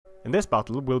In this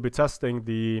battle, we'll be testing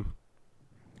the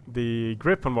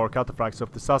War Cataphracts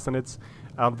of the Sassanids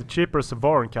and the cheaper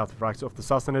Sarmatian Cataphracts of the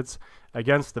Sassanids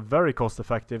against the very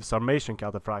cost-effective Sarmatian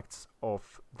Cataphracts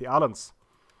of the Alans.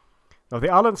 Now the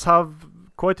Alans have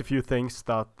quite a few things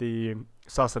that the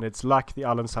Sassanids lack. The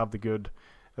Alans have the good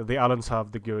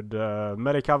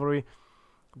melee cavalry.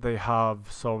 They have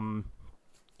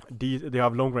they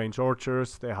have long-range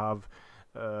archers. They have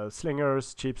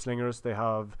slingers, cheap slingers. They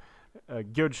have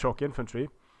good shock infantry.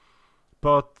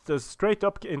 But in straight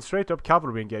up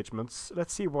cavalry engagements,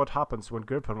 let's see what happens when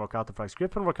War Cataphracts.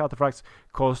 War Cataphracts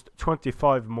cost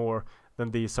 25 more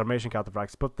than the Sarmatian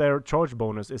Cataphracts, but their charge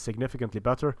bonus is significantly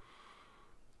better.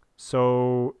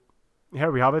 So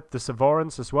here we have it, the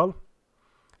Sassanids as well.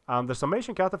 And the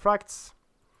Sarmatian Cataphracts,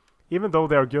 even though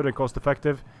they are good and cost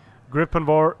effective,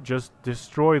 War just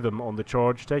destroy them on the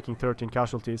charge, taking 13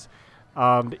 casualties.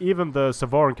 And even the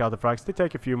Sassanian Cataphracts, they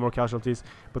take a few more casualties,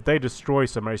 but they destroy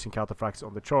Sarmatian Cataphracts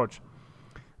on the charge.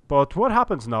 But what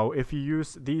happens now if you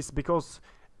use these, because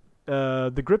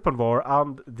the War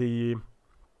and the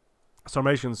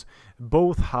Sarmatians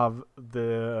both have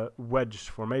the wedge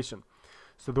formation.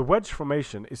 So the wedge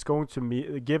formation is going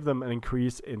to give them an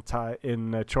increase in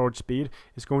charge speed.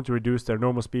 It's going to reduce their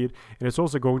normal speed, and it's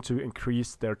also going to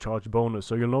increase their charge bonus.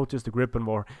 So you'll notice the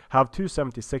War have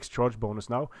 276 charge bonus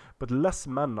now, but less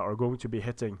men are going to be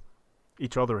hitting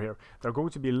each other here. There are going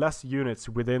to be less units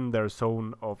within their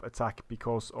zone of attack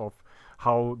because of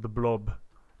how the blob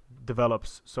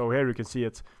develops. So here you can see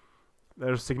it.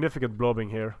 There's significant blobbing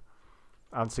here,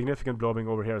 and significant blobbing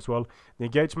over here as well. The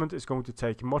engagement is going to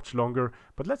take much longer,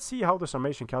 but let's see how the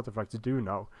Sarmatian Cataphracts do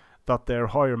now that their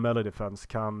higher melee defense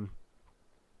can,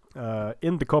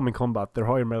 in the coming combat, their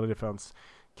higher melee defense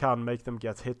can make them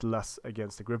get hit less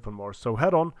against the War. So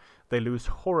head on, they lose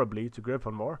horribly to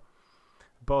War,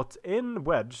 but in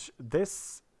wedge,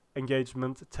 this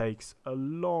engagement takes a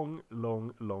long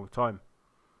time.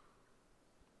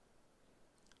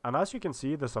 And as you can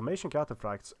see, the Sarmatian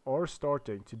Cataphracts are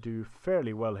starting to do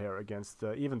fairly well here against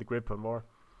even the War.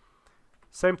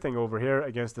 Same thing over here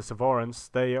against the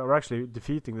Sassanids. They are actually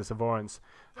defeating the Sassanids,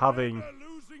 having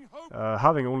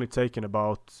only taken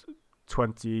about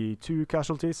 22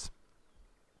 casualties.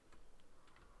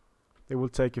 They will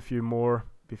take a few more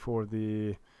before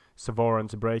the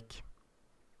Sassanids break.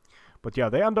 But yeah,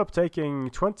 they end up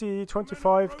taking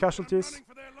 25 casualties.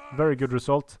 Very good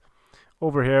result.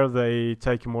 Over here, they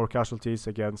take more casualties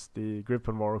against the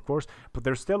War, of course, but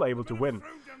they're still able to win.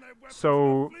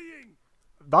 So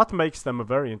that makes them a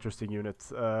very interesting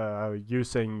unit,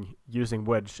 using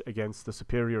wedge against the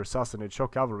superior Sassanid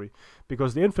shock cavalry,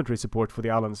 because the infantry support for the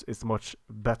Alans is much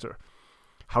better.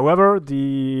 However,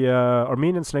 the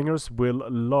Armenian slingers will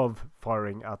love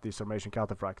firing at the Sarmatian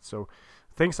Cataphracts, so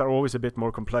things are always a bit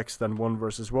more complex than 1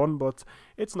 versus 1. But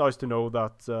it's nice to know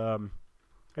that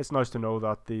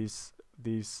these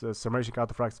Sarmatian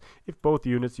Cataphracts, if both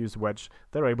units use wedge,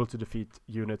 they're able to defeat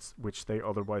units which they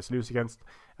otherwise lose against.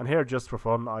 And here, just for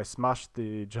fun, I smashed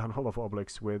the General of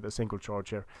Obelix with a single charge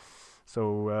here.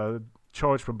 So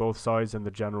charge from both sides, and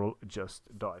the General just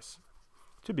dies.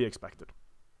 To be expected.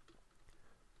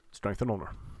 Strength and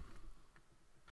honor.